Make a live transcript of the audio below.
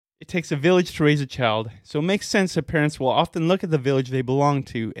takes a village to raise a child, so it makes sense that parents will often look at the village they belong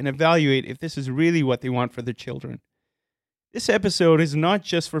to and evaluate if this is really what they want for their children. This episode is not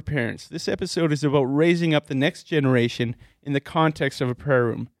just for parents. This episode is about raising up the next generation in the context of a prayer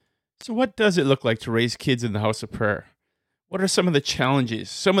room. So what does it look like to raise kids in the house of prayer? What are some of the challenges,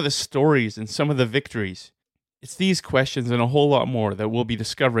 some of the stories, and some of the victories? It's these questions and a whole lot more that we'll be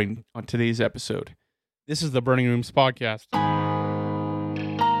discovering on today's episode. This is the Burning Rooms Podcast.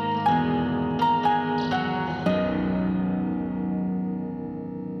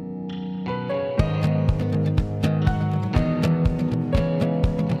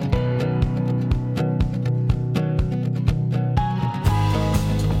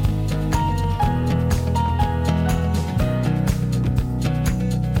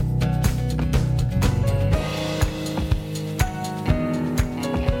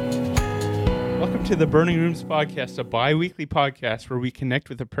 To the Burning Rooms Podcast, a bi-weekly podcast where we connect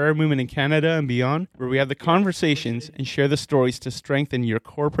with the prayer movement in Canada and beyond, where we have the conversations and share the stories to strengthen your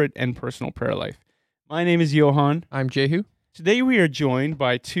corporate and personal prayer life. My name is Johan. I'm Jehu. Today we are joined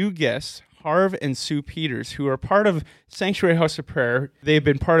by two guests, Harv and Sue Peters, who are part of Sanctuary House of Prayer. They've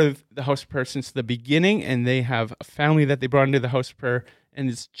been part of the House of Prayer since the beginning, and they have a family that they brought into the House of Prayer, and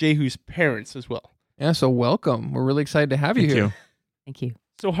it's Jehu's parents as well. Yeah, so welcome. We're really excited to have you here. Thank you.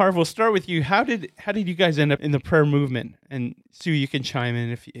 So Harv, we'll start with you. How did you guys end up in the prayer movement? And Sue, you can chime in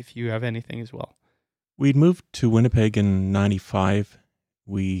if you have anything as well. We'd moved to Winnipeg in 95.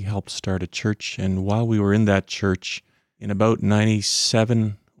 We helped start a church, and while we were in that church, in about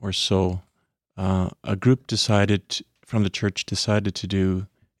 97 or so, a group from the church decided to do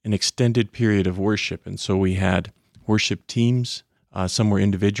an extended period of worship. And so we had worship teams. Some were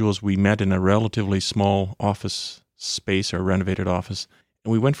individuals. We met in a relatively small office space, or renovated office.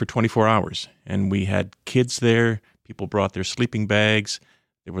 And we went for 24 hours, and we had kids there. People brought their sleeping bags.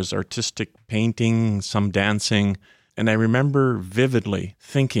 There was artistic painting, some dancing. And I remember vividly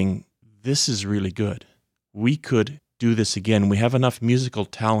thinking, this is really good. We could do this again. We have enough musical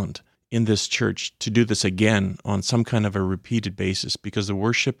talent in this church to do this again on some kind of a repeated basis, because the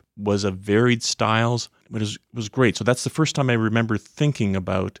worship was of varied styles. It was great. So that's the first time I remember thinking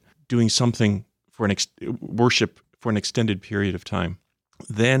about doing something for worship for an extended period of time.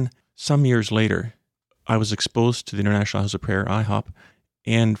 Then, some years later, I was exposed to the International House of Prayer, IHOP,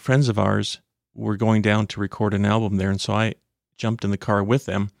 and friends of ours were going down to record an album there, and so I jumped in the car with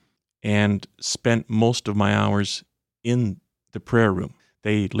them and spent most of my hours in the prayer room.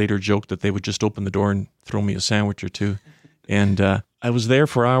 They later joked that they would just open the door and throw me a sandwich or two, and I was there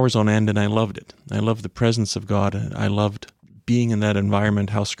for hours on end, and I loved it. I loved the presence of God. I loved being in that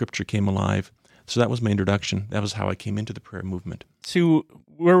environment, how Scripture came alive. So that was my introduction. That was how I came into the prayer movement. Sue,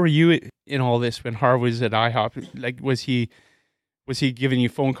 where were you in all this when Harv was at IHOP? Like, was he giving you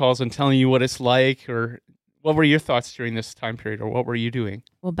phone calls and telling you what it's like, or what were your thoughts during this time period, or what were you doing?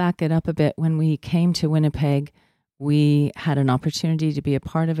 We'll back it up a bit. When we came to Winnipeg, we had an opportunity to be a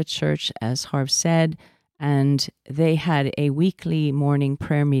part of a church, as Harv said, and they had a weekly morning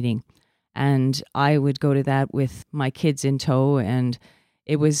prayer meeting. And I would go to that with my kids in tow, and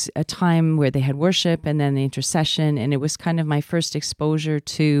it was a time where they had worship and then the intercession, and it was kind of my first exposure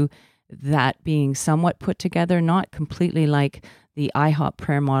to that being somewhat put together, not completely like the IHOP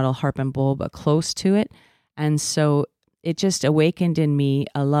prayer model, harp and bowl, but close to it. And so it just awakened in me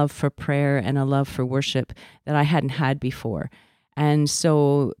a love for prayer and a love for worship that I hadn't had before. And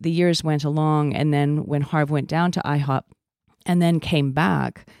so the years went along, and then when Harv went down to IHOP and then came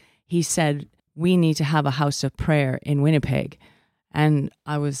back, he said, we need to have a house of prayer in Winnipeg. And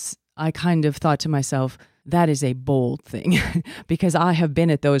I kind of thought to myself, that is a bold thing, because I have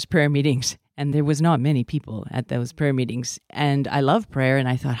been at those prayer meetings, and there was not many people at those prayer meetings. And I love prayer, and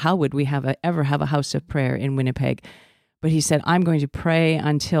I thought, how would we ever have a house of prayer in Winnipeg? But he said, I'm going to pray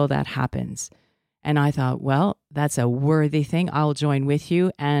until that happens. And I thought, well, that's a worthy thing. I'll join with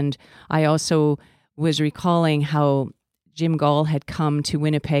you. And I also was recalling how Jim Gall had come to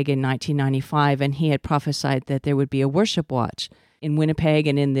Winnipeg in 1995, and he had prophesied that there would be a worship watch in Winnipeg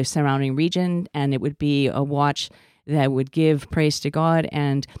and in the surrounding region, and it would be a watch that would give praise to God.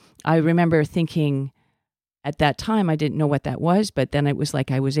 And I remember thinking at that time, I didn't know what that was, but then it was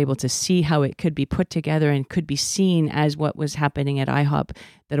like I was able to see how it could be put together and could be seen as what was happening at IHOP,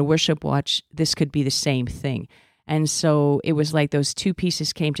 that a worship watch, this could be the same thing. And so it was like those two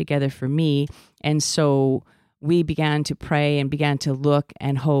pieces came together for me. And so we began to pray and began to look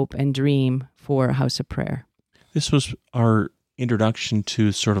and hope and dream for a house of prayer. This was our introduction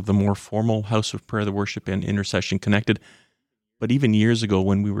to sort of the more formal house of prayer, the worship and intercession connected. But even years ago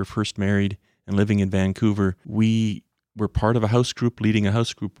when we were first married and living in Vancouver, we were part of a house group, leading a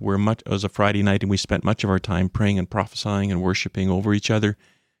house group where it was a Friday night, and we spent much of our time praying and prophesying and worshiping over each other.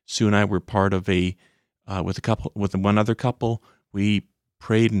 Sue and I were part of with one other couple. We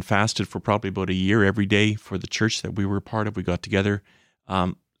prayed and fasted for probably about a year every day for the church that we were part of. We got together.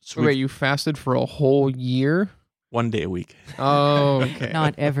 Wait, you fasted for a whole year? 1 day a week. Oh, okay.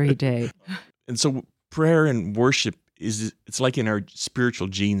 Not every day. And so prayer and worship it's like in our spiritual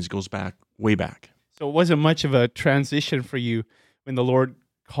genes, goes back, way back. So it wasn't much of a transition for you when the Lord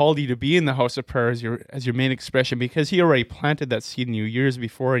called you to be in the house of prayer as your main expression, because he already planted that seed in you years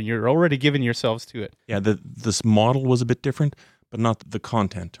before, and you're already giving yourselves to it. Yeah, this model was a bit different, but not the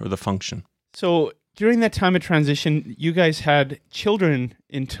content or the function. So during that time of transition, you guys had children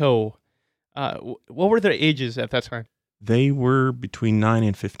in tow. What were their ages at that time? They were between 9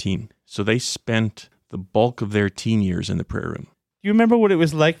 and 15. So they spent the bulk of their teen years in the prayer room. Do you remember what it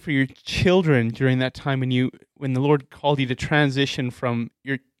was like for your children during that time when the Lord called you to transition from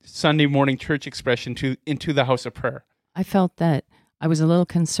your Sunday morning church expression into the house of prayer? I felt that I was a little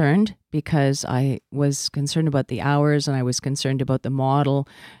concerned because I was concerned about the hours, and I was concerned about the model,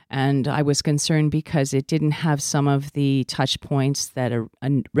 and I was concerned because it didn't have some of the touch points that a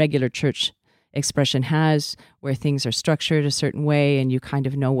regular church expression has, where things are structured a certain way and you kind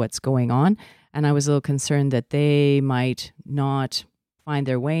of know what's going on. And I was a little concerned that they might not find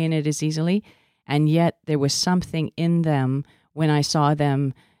their way in it as easily. And yet there was something in them when I saw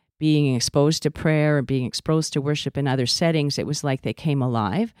them being exposed to prayer and being exposed to worship in other settings. It was like they came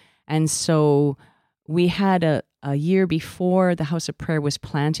alive. And so we had a year before the House of Prayer was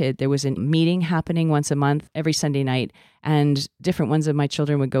planted, there was a meeting happening once a month, every Sunday night, and different ones of my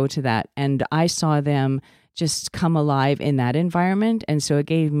children would go to that. And I saw them just come alive in that environment. And so it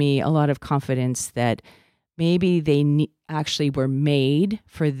gave me a lot of confidence that maybe they actually were made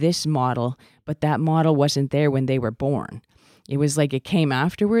for this model, but that model wasn't there when they were born. It was like it came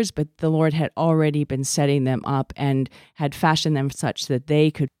afterwards, but the Lord had already been setting them up and had fashioned them such that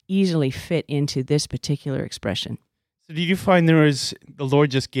they could easily fit into this particular expression. So did you find the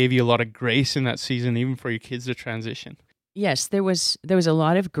Lord just gave you a lot of grace in that season, even for your kids to transition? Yes, there was a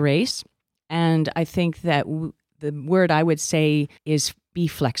lot of grace. And I think that the word I would say is be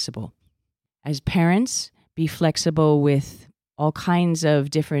flexible. As parents, be flexible with all kinds of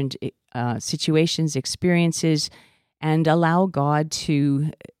different situations, experiences, and allow God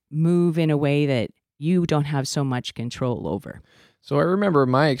to move in a way that you don't have so much control over. So I remember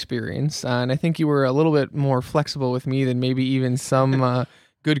my experience, and I think you were a little bit more flexible with me than maybe even some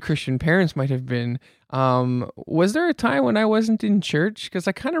good Christian parents might have been. Was there a time when I wasn't in church? Because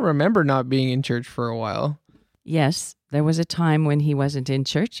I kind of remember not being in church for a while. Yes, there was a time when he wasn't in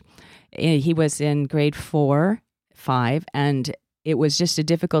church. He was in grade 4, 5, and it was just a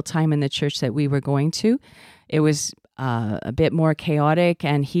difficult time in the church that we were going to. It was a bit more chaotic,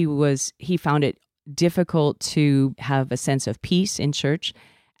 and he found it difficult to have a sense of peace in church.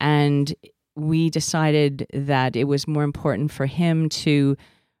 And we decided that it was more important for him to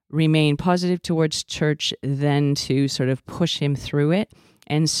remain positive towards church than to sort of push him through it.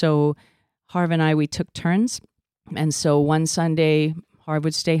 And so Harv and we took turns. And so one Sunday, Harv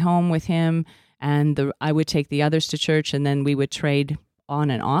would stay home with him, and I would take the others to church, and then we would trade on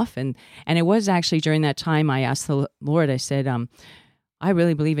and off. And it was actually during that time I asked the Lord, I said, I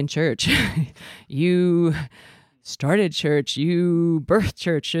really believe in church. You started church, you birthed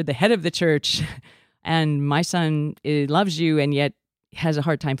church, you're the head of the church. And my son loves you and yet has a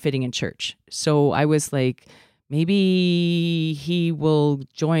hard time fitting in church. So I was like, maybe he will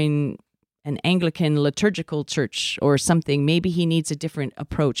join an Anglican liturgical church or something. Maybe he needs a different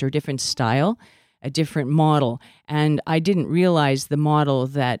approach or different style, a different model. And I didn't realize the model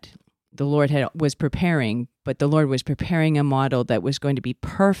that the Lord was preparing, but the Lord was preparing a model that was going to be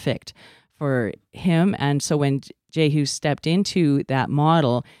perfect for him. And so when Jehu stepped into that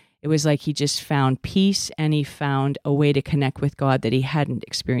model, it was like he just found peace and he found a way to connect with God that he hadn't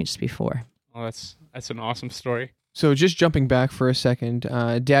experienced before. Oh, that's an awesome story. So just jumping back for a second,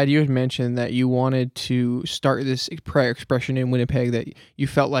 Dad, you had mentioned that you wanted to start this prayer expression in Winnipeg, that you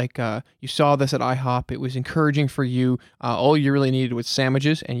felt like you saw this at IHOP. It was encouraging for you. All you really needed was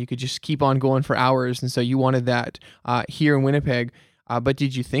sandwiches, and you could just keep on going for hours. And so you wanted that here in Winnipeg. But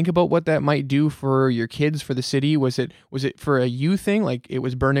did you think about what that might do for your kids, for the city? Was it for a you thing, like it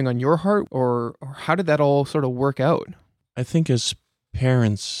was burning on your heart, or how did that all sort of work out? I think as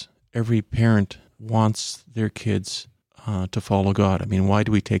parents, every parent wants their kids to follow God. I mean, why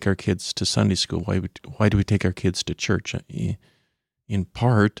do we take our kids to Sunday school? Why do we take our kids to church? In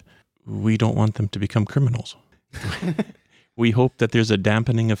part, we don't want them to become criminals. We hope that there's a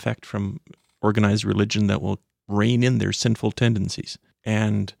dampening effect from organized religion that will rein in their sinful tendencies.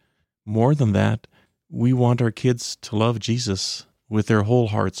 And more than that, we want our kids to love Jesus with their whole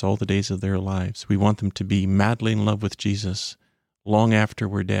hearts all the days of their lives. We want them to be madly in love with Jesus long after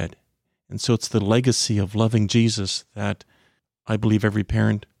we're dead. And so it's the legacy of loving Jesus that I believe every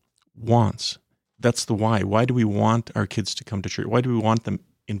parent wants. That's the why. Why do we want our kids to come to church? Why do we want them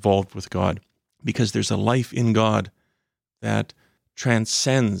involved with God? Because there's a life in God that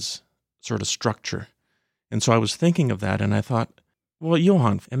transcends sort of structure. And so I was thinking of that, and I thought, well,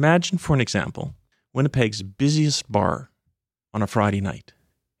 Johan, imagine for an example, Winnipeg's busiest bar on a Friday night,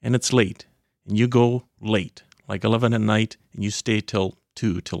 and it's late, and you go late, like 11 at night, and you stay till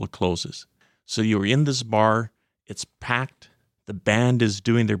 2 till it closes. So you're in this bar, it's packed, the band is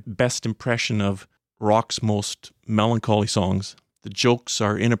doing their best impression of rock's most melancholy songs. The jokes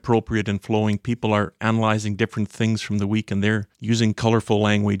are inappropriate and flowing. People are analyzing different things from the week, and they're using colorful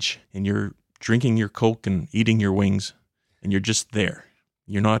language, and you're drinking your Coke and eating your wings, and you're just there.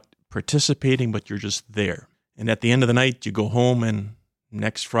 You're not participating, but you're just there. And at the end of the night, you go home, and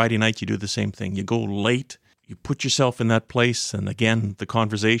next Friday night, you do the same thing. You go late, you put yourself in that place, and again, the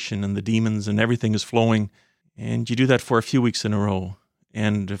conversation and the demons and everything is flowing, and you do that for a few weeks in a row.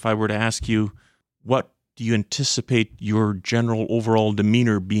 And if I were to ask you, what do you anticipate your general overall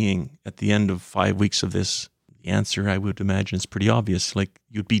demeanor being at the end of 5 weeks of this? The answer, I would imagine, is pretty obvious. Like,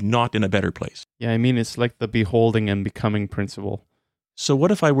 you'd be not in a better place. Yeah, I mean, it's like the beholding and becoming principle. So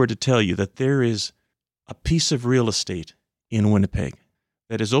what if I were to tell you that there is a piece of real estate in Winnipeg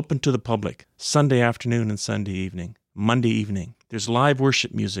that is open to the public Sunday afternoon and Sunday evening, Monday evening? There's live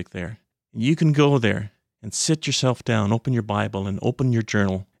worship music there. You can go there and sit yourself down, open your Bible and open your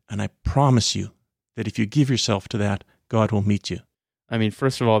journal, and I promise you that if you give yourself to that, God will meet you. I mean,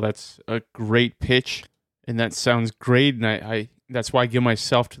 first of all, that's a great pitch, and that sounds great, and I that's why I give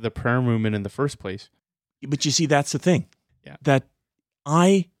myself to the prayer movement in the first place. But you see, that's the thing. Yeah. That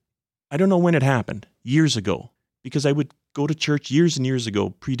I don't know when it happened, years ago, because I would go to church years and years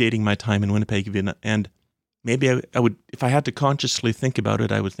ago, predating my time in Winnipeg, and maybe I would, if I had to consciously think about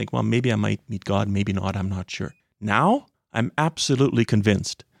it, I would think, well, maybe I might meet God, maybe not, I'm not sure. Now, I'm absolutely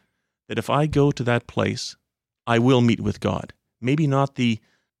convinced that if I go to that place, I will meet with God. Maybe not the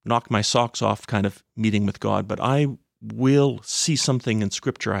knock my socks off kind of meeting with God, but I will see something in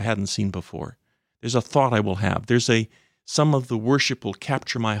Scripture I hadn't seen before. There's a thought I will have. Some of the worship will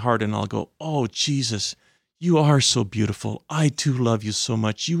capture my heart, and I'll go, oh, Jesus, you are so beautiful. I too love you so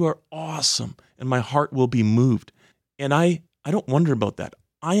much. You are awesome. And my heart will be moved. And I don't wonder about that.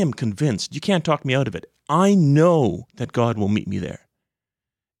 I am convinced. You can't talk me out of it. I know that God will meet me there.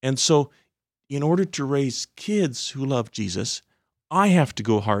 And so in order to raise kids who love Jesus, I have to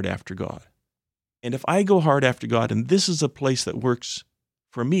go hard after God. And if I go hard after God, and this is a place that works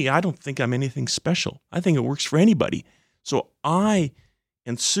for me, I don't think I'm anything special. I think it works for anybody. So I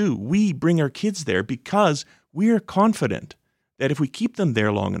and Sue, we bring our kids there because we are confident that if we keep them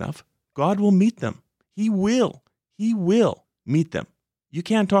there long enough, God will meet them. He will. He will meet them. You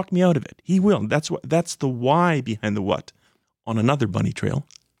can't talk me out of it. He will. That's the why behind the what. On another bunny trail,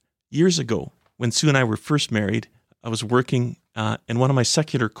 years ago, when Sue and I were first married, I was working, and one of my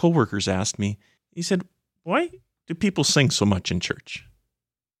secular coworkers asked me, he said, why do people sing so much in church?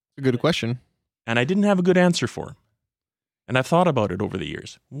 A good question. And I didn't have a good answer for him. And I've thought about it over the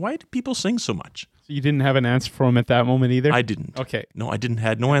years. Why do people sing so much? So you didn't have an answer for him at that moment either? I didn't. Okay. No, I didn't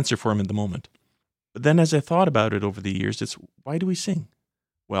had no answer for him at the moment. But then as I thought about it over the years, it's why do we sing?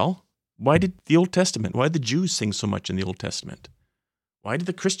 Well, why did the Jews sing so much in the Old Testament? Why did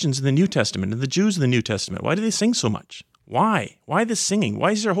the Christians in the New Testament and the Jews in the New Testament, why do they sing so much? Why? Why this singing?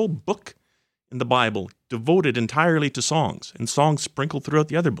 Why is there a whole book in the Bible devoted entirely to songs and songs sprinkled throughout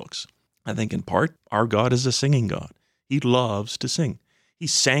the other books? I think in part, our God is a singing God. He loves to sing. He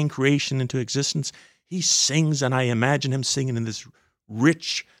sang creation into existence. He sings, and I imagine him singing in this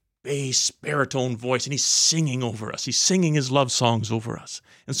rich bass baritone voice, and he's singing over us. He's singing his love songs over us.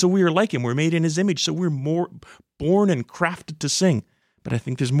 And so we are like him. We're made in his image, so we're more born and crafted to sing. But I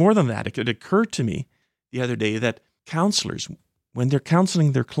think there's more than that. It occurred to me the other day that counselors, when they're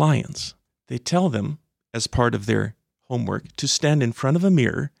counseling their clients, they tell them, as part of their homework, to stand in front of a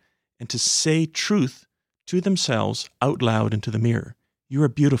mirror and to say truth to themselves out loud into the mirror. You are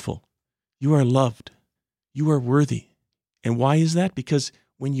beautiful. You are loved. You are worthy. And why is that? Because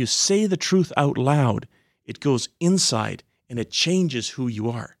when you say the truth out loud, it goes inside and it changes who you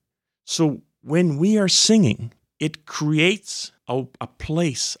are. So when we are singing, it creates a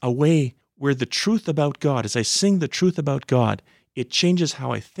place, a way where the truth about God, as I sing the truth about God, it changes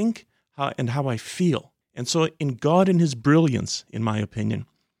how I think and how I feel. And so in God in his brilliance, in my opinion,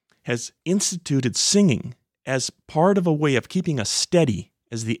 has instituted singing as part of a way of keeping us steady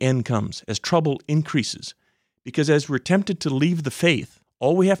as the end comes, as trouble increases. Because as we're tempted to leave the faith,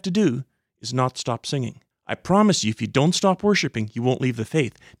 all we have to do is not stop singing. I promise you, if you don't stop worshiping, you won't leave the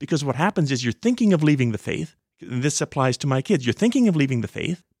faith. Because what happens is you're thinking of leaving the faith. And this applies to my kids. You're thinking of leaving the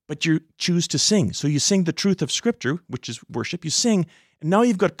faith, but you choose to sing. So you sing the truth of Scripture, which is worship. You sing, and now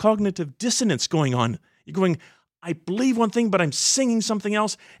you've got cognitive dissonance going on. You're going, I believe one thing, but I'm singing something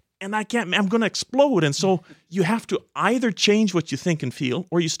else, and I'm going to explode. And so you have to either change what you think and feel,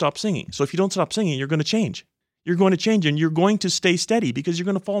 or you stop singing. So if you don't stop singing, you're going to change. You're going to change, and you're going to stay steady because you're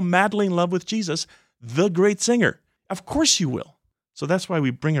going to fall madly in love with Jesus, the great singer. Of course you will. So that's why we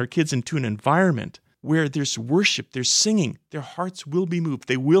bring our kids into an environment where there's worship, there's singing. Their hearts will be moved.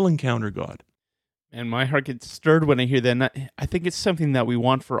 They will encounter God. And my heart gets stirred when I hear that. And I think it's something that we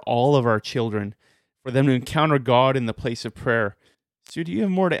want for all of our children, for them to encounter God in the place of prayer. Sue, do you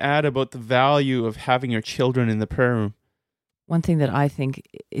have more to add about the value of having your children in the prayer room? One thing that I think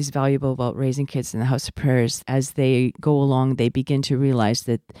is valuable about raising kids in the house of prayer is as they go along, they begin to realize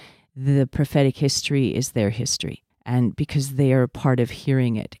that the prophetic history is their history. And because they are a part of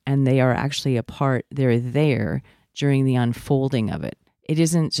hearing it, and they are actually they're there during the unfolding of it. It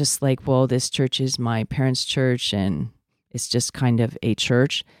isn't just like, well, this church is my parents' church and it's just kind of a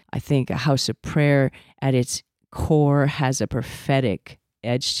church. I think a house of prayer at its core has a prophetic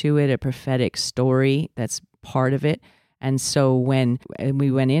edge to it, a prophetic story that's part of it. And so when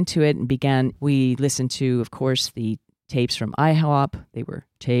we went into it and we listened to, of course, the tapes from IHOP. They were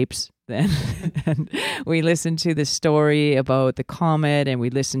tapes then. And we listened to the story about the comet, and we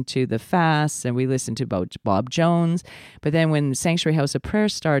listened to the fasts, and we listened to about Bob Jones. But then when the Sanctuary House of Prayer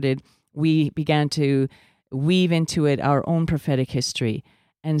started, we began to weave into it our own prophetic history.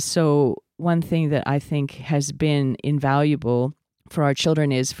 And so one thing that I think has been invaluable for our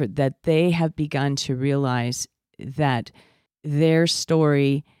children is that they have begun to realize that their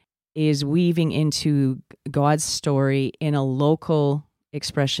story is weaving into God's story in a local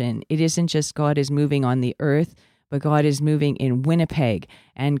expression. It isn't just God is moving on the earth, but God is moving in Winnipeg.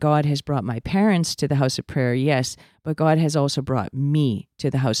 And God has brought my parents to the house of prayer, yes, but God has also brought me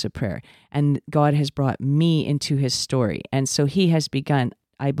to the house of prayer. And God has brought me into his story. And so he has begun,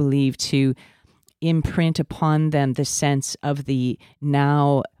 I believe, to imprint upon them the sense of the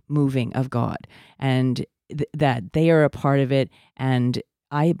now moving of God, and that they are a part of it. And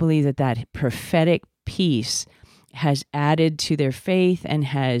I believe that prophetic piece has added to their faith and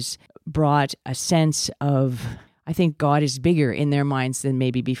has brought a sense of, I think God is bigger in their minds than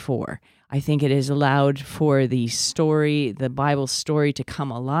maybe before. I think it has allowed for the story, the Bible story, to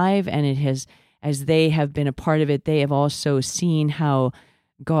come alive. And it has, as they have been a part of it, they have also seen how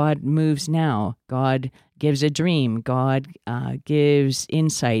God moves now. God gives a dream. God gives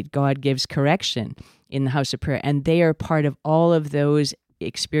insight. God gives correction in the house of prayer. And they are part of all of those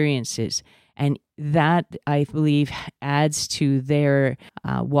experiences. And that, I believe, adds to their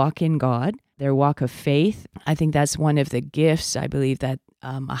walk in God, their walk of faith. I think that's one of the gifts, I believe, that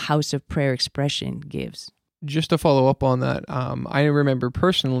a house of prayer expression gives. Just to follow up on that, I remember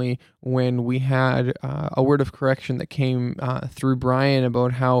personally when we had a word of correction that came through Brian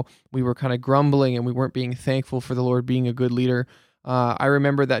about how we were kind of grumbling and we weren't being thankful for the Lord being a good leader. I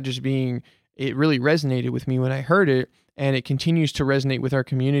remember that it really resonated with me when I heard it, and it continues to resonate with our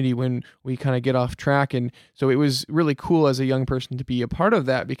community when we kind of get off track. And so it was really cool as a young person to be a part of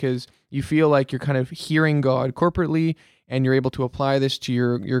that, because you feel like you're kind of hearing God corporately, and you're able to apply this to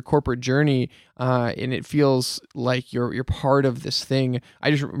your corporate journey, and it feels like you're part of this thing.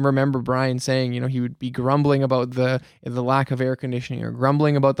 I just remember Brian saying, he would be grumbling about the lack of air conditioning or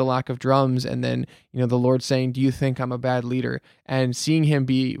grumbling about the lack of drums, and then the Lord saying, "Do you think I'm a bad leader?" And seeing him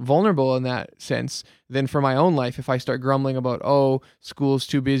be vulnerable in that sense. Then for my own life, if I start grumbling about, school's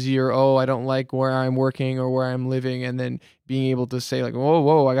too busy, or I don't like where I'm working or where I'm living, and then being able to say like,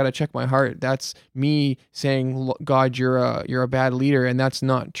 whoa, I got to check my heart. That's me saying, God, you're a bad leader. And that's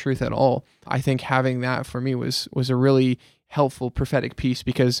not truth at all. I think having that for me was a really helpful prophetic piece,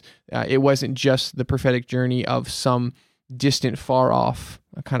 because it wasn't just the prophetic journey of some distant, far off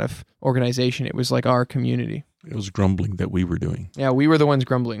kind of organization. It was like our community. It was grumbling that we were doing. Yeah, we were the ones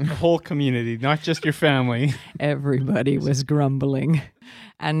grumbling. The whole community, not just your family. Everybody was grumbling.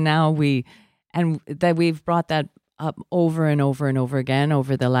 And now we've brought that up over and over and over again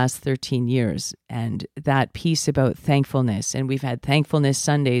over the last 13 years. And that piece about thankfulness, and we've had thankfulness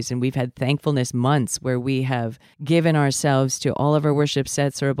Sundays, and we've had thankfulness months where we have given ourselves to all of our worship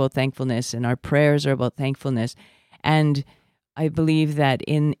sets are about thankfulness, and our prayers are about thankfulness. And I believe that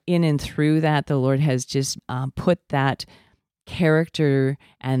in and through that, the Lord has just put that character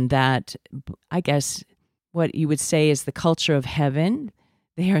and that, I guess, what you would say is the culture of heaven.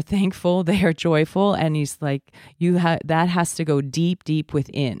 They are thankful, they are joyful, and he's like, that has to go deep, deep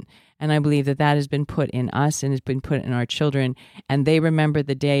within. And I believe that has been put in us and has been put in our children, and they remember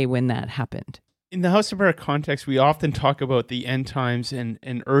the day when that happened. In the House of Prayer context, we often talk about the end times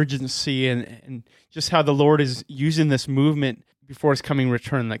and urgency and just how the Lord is using this movement before his coming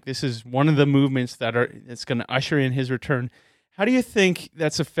return. Like, this is one of the movements that's going to usher in his return. How do you think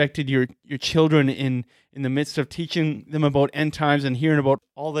that's affected your children in the midst of teaching them about end times and hearing about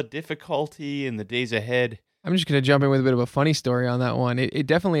all the difficulty in the days ahead? I'm just going to jump in with a bit of a funny story on that one. It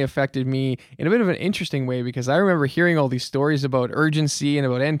definitely affected me in a bit of an interesting way, because I remember hearing all these stories about urgency and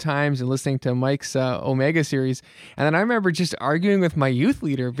about end times and listening to Mike's Omega series. And then I remember just arguing with my youth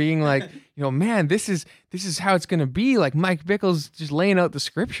leader, being like, man, this is how it's going to be. Like, Mike Bickle's just laying out the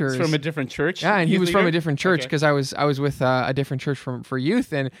scriptures. He's from a different church? Yeah, and he was from a different church, because I was with a different church for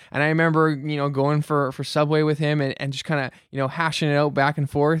youth. And I remember, going for Subway with him and just kind of, hashing it out back and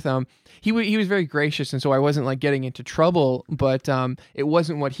forth. He was very gracious, and so I wasn't like getting into trouble, but it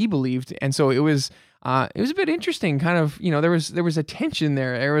wasn't what he believed, and so it was a bit interesting. Kind of, there was a tension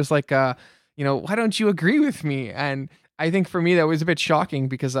there. There was like, why don't you agree with me? And I think for me that was a bit shocking,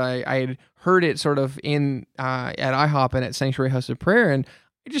 because I had heard it sort of at IHOP and at Sanctuary House of Prayer, and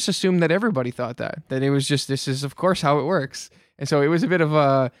I just assumed that everybody thought that it was just, this is of course how it works. And so it was a bit of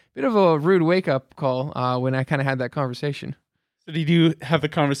a rude wake up call when I kind of had that conversation. So did you have the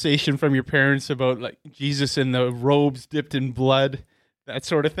conversation from your parents about like Jesus and the robes dipped in blood, that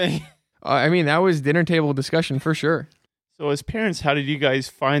sort of thing? I mean, that was dinner table discussion for sure. So as parents, how did you guys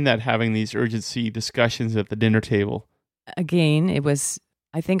find that, having these urgency discussions at the dinner table? Again,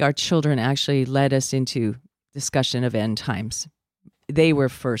 I think our children actually led us into discussion of end times. They were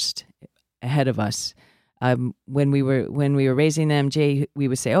first ahead of us. When we were raising them, Jay, we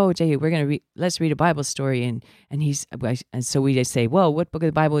would say, "Oh, Jay, let's read a Bible story," and so we just say, "Well, what book of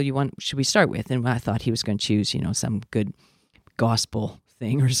the Bible should we start with?" And I thought he was going to choose, some good gospel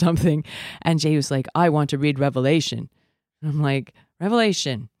thing or something. And Jay was like, "I want to read Revelation." And I'm like,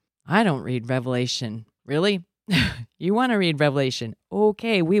 "Revelation? I don't read Revelation. Really? You want to read Revelation?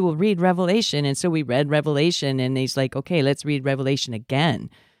 Okay, we will read Revelation." And so we read Revelation, and he's like, "Okay, let's read Revelation again."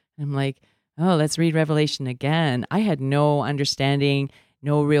 And I'm like, "Oh, let's read Revelation again." I had no understanding,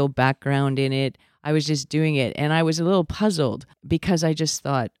 no real background in it. I was just doing it. And I was a little puzzled, because I just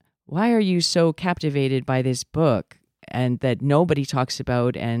thought, why are you so captivated by this book and that nobody talks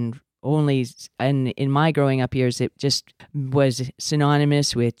about, and in my growing up years, it just was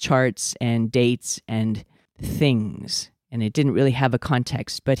synonymous with charts and dates and things. And it didn't really have a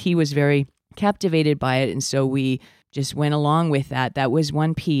context, but he was very captivated by it. And so we just went along with that. That was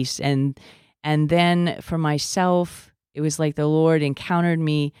one piece. And then for myself, it was like the Lord encountered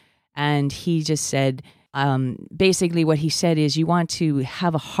me, and he just said, basically what he said is, you want to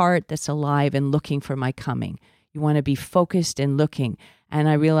have a heart that's alive and looking for my coming. You want to be focused and looking. And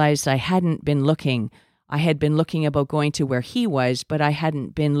I realized I hadn't been looking. I had been looking about going to where he was, but I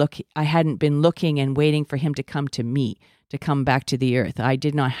hadn't been looking and waiting for him to come to me, to come back to the earth. I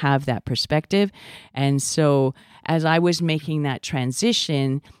did not have that perspective. And so as I was making that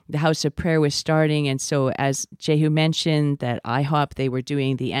transition, the House of Prayer was starting. And so as Jehu mentioned, that IHOP, they were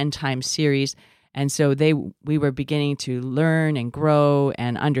doing the End Time series. And so we were beginning to learn and grow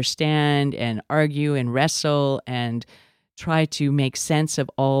and understand and argue and wrestle and try to make sense of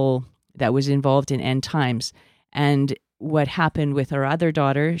all that was involved in end times. And what happened with our other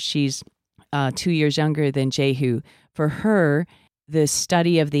daughter, she's 2 years younger than Jehu. For her, the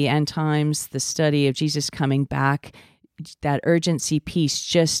study of the end times, the study of Jesus coming back, that urgency piece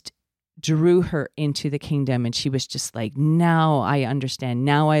just drew her into the kingdom. And she was just like, now I understand.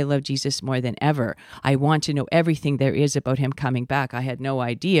 Now I love Jesus more than ever. I want to know everything there is about him coming back. I had no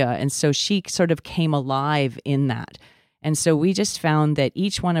idea. And so she sort of came alive in that. And so we just found that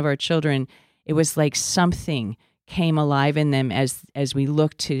each one of our children, it was like something came alive in them as we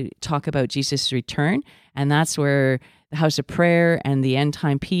looked to talk about Jesus' return. And that's where the House of Prayer and the end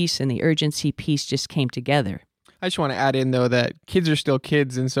time piece and the urgency piece just came together. I just want to add in, though, that kids are still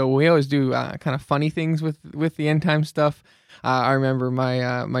kids, and so we always do kind of funny things with the end time stuff. I remember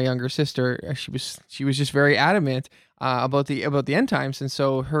my younger sister; she was just very adamant about the end times, and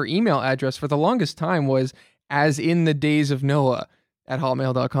so her email address for the longest time was "as in the days of Noah" at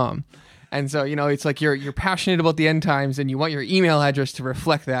hotmail.com. And so it's like you're passionate about the end times, and you want your email address to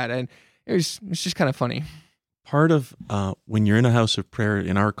reflect that, and it's just kind of funny. Part of when you're in a house of prayer,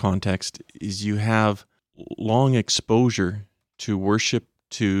 in our context, is you have long exposure to worship,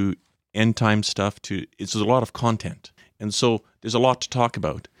 to end time stuff, it's a lot of content. And so there's a lot to talk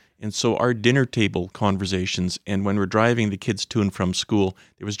about. And so our dinner table conversations, and when we're driving the kids to and from school,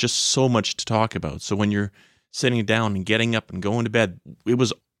 there was just so much to talk about. So when you're sitting down and getting up and going to bed, it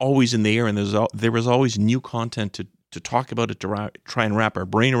was always in the air, and there was always new content to talk about, it to try and wrap our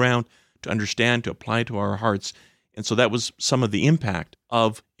brain around, to understand, to apply to our hearts. And so that was some of the impact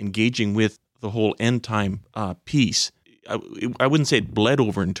of engaging with the whole end time piece. I wouldn't say it bled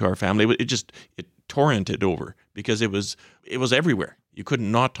over into our family. It torrented over, because it was everywhere. You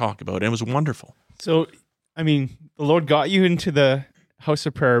couldn't not talk about it. It was wonderful. So, I mean, the Lord got you into the house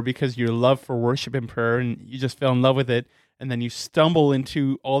of prayer because your love for worship and prayer, and you just fell in love with it. And then you stumble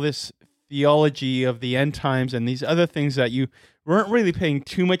into all this theology of the end times and these other things that you weren't really paying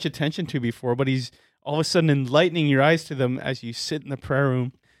too much attention to before, but he's all of a sudden enlightening your eyes to them as you sit in the prayer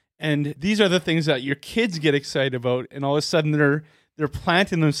room. And these are the things that your kids get excited about, and all of a sudden they're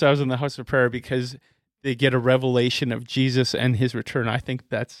planting themselves in the house of prayer because they get a revelation of Jesus and his return. I think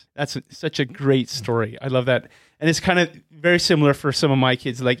that's such a great story. I love that. And it's kind of very similar for some of my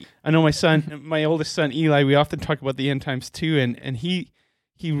kids. Like, I know my oldest son, Eli, we often talk about the end times too, and he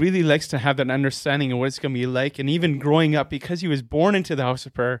really likes to have that understanding of what it's going to be like. And even growing up, because he was born into the house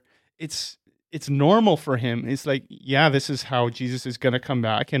of prayer, it's normal for him. It's like, yeah, this is how Jesus is going to come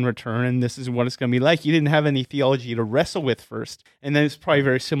back and return, and this is what it's going to be like. You didn't have any theology to wrestle with first. And then it's probably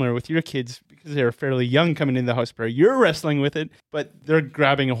very similar with your kids, because they're fairly young coming into the house of prayer. You're wrestling with it, but they're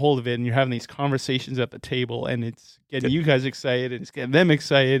grabbing a hold of it, and you're having these conversations at the table, and it's getting you guys excited, and it's getting them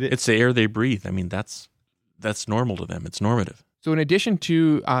excited. It's the air they breathe. I mean, that's normal to them. It's normative. So in addition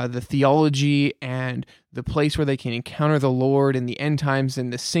to the theology and the place where they can encounter the Lord and the end times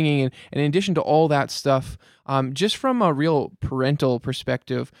and the singing, and in addition to all that stuff, just from a real parental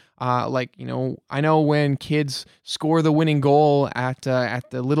perspective, I know when kids score the winning goal at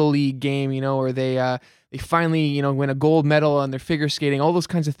the Little League game, or they finally, win a gold medal on their figure skating, all those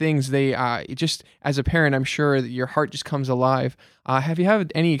kinds of things, it just, as a parent, I'm sure that your heart just comes alive. Have you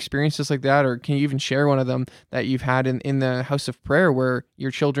had any experiences like that, or can you even share one of them that you've had in the house of prayer where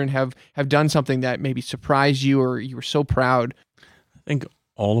your children have done something that maybe surprised you or you were so proud? I think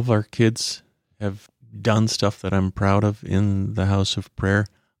all of our kids have done stuff that I'm proud of in the house of prayer.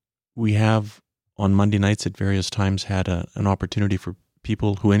 We have, on Monday nights at various times, had an opportunity for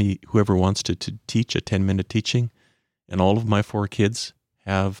people, whoever wants to teach a 10-minute teaching. And all of my 4 kids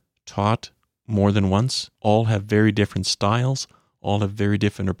have taught more than once. All have very different styles, all have very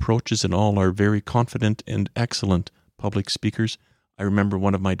different approaches, and all are very confident and excellent public speakers. I remember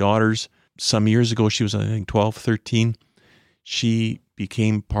one of my daughters, some years ago, she was, I think, 12, 13. She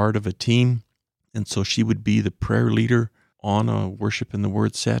became part of a team, and so she would be the prayer leader on a worship in the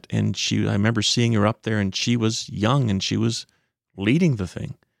word set. And I remember seeing her up there, and she was young, and she was leading the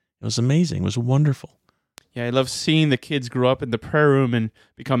thing. It was amazing. It was wonderful. Yeah, I love seeing the kids grow up in the prayer room and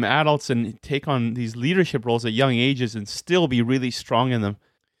become adults and take on these leadership roles at young ages and still be really strong in them.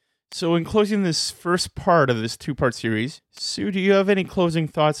 So in closing this first part of this 2-part series, Sue, do you have any closing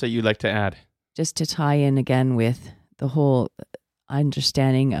thoughts that you'd like to add? Just to tie in again with the whole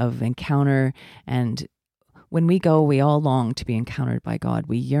understanding of encounter, and when we go, we all long to be encountered by God.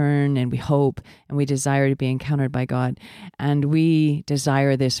 We yearn and we hope and we desire to be encountered by God. And we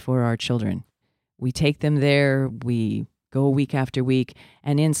desire this for our children. We take them there, we go week after week,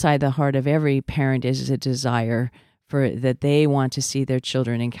 and inside the heart of every parent is a desire for that they want to see their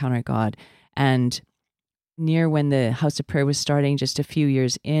children encounter God. And near when the House of Prayer was starting, just a few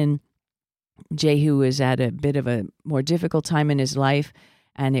years in, Jehu was at a bit of a more difficult time in his life,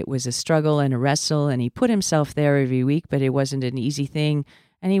 and it was a struggle and a wrestle, and he put himself there every week, but it wasn't an easy thing,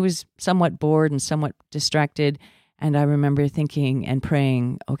 and he was somewhat bored and somewhat distracted. And I remember thinking and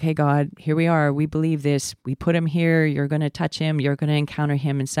praying, okay, God, here we are. We believe this. We put him here. You're going to touch him. You're going to encounter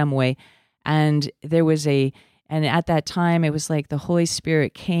him in some way. And and at that time, it was like the Holy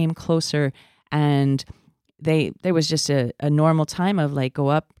Spirit came closer, and there was just a normal time of like, go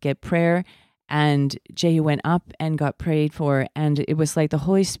up, get prayer. And Jehu went up and got prayed for. And it was like the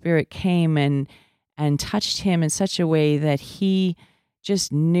Holy Spirit came and touched him in such a way that he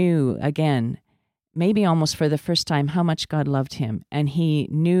just knew again, maybe almost for the first time, how much God loved him. And he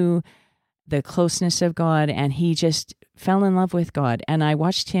knew the closeness of God, and he just fell in love with God. And I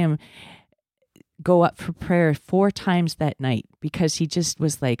watched him go up for prayer 4 times that night because he just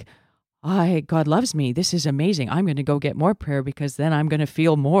was like, God loves me. This is amazing. I'm going to go get more prayer because then I'm going to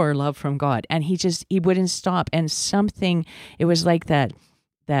feel more love from God. And he wouldn't stop. And it was like that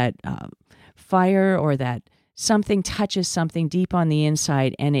fire, or that something touches something deep on the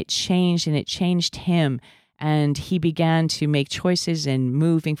inside, and it changed him. And he began to make choices and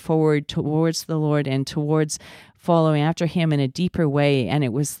moving forward towards the Lord and towards following after him in a deeper way. And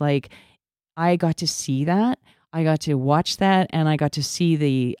it was like, I got to see that. I got to watch that, and I got to see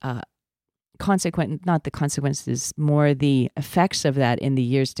the not the consequences, more the effects of that in the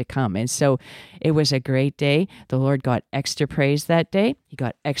years to come. And so it was a great day. The Lord got extra praise that day. He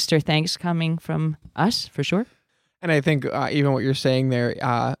got extra thanks coming from us, for sure. And I think even what you're saying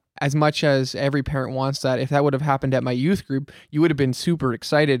there, as much as every parent wants that, if that would have happened at my youth group, you would have been super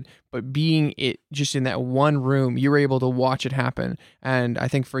excited. But being it just in that one room, you were able to watch it happen. And I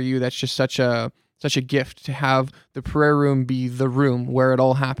think for you, that's just such a gift to have the prayer room be the room where it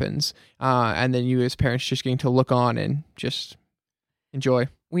all happens. And then you as parents just getting to look on and just enjoy.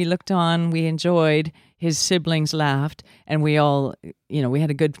 We looked on, we enjoyed, his siblings laughed, and we all, we had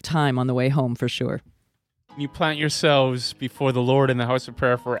a good time on the way home for sure. You plant yourselves before the Lord in the house of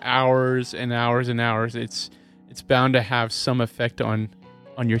prayer for hours and hours and hours. It's bound to have some effect on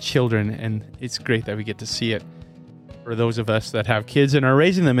your children, and it's great that we get to see it for those of us that have kids and are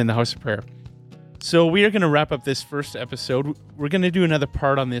raising them in the house of prayer. So we are going to wrap up this first episode. We're going to do another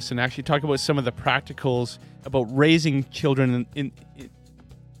part on this and actually talk about some of the practicals about raising children in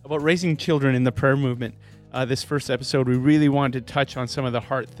the prayer movement. This first episode, we really wanted to touch on some of the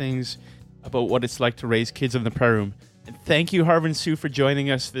hard things about what it's like to raise kids in the prayer room. And thank you, Harv and Sue, for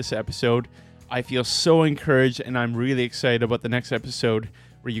joining us this episode. I feel so encouraged, and I'm really excited about the next episode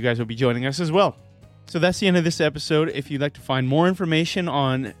where you guys will be joining us as well. So that's the end of this episode. If you'd like to find more information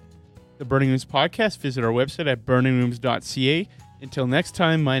on the Burning Rooms podcast, visit our website at burningrooms.ca. Until next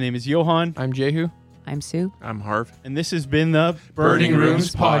time, my name is Johan. I'm Jehu. I'm Sue. I'm Harv. And this has been the Burning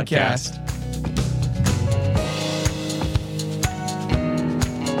Rooms Podcast.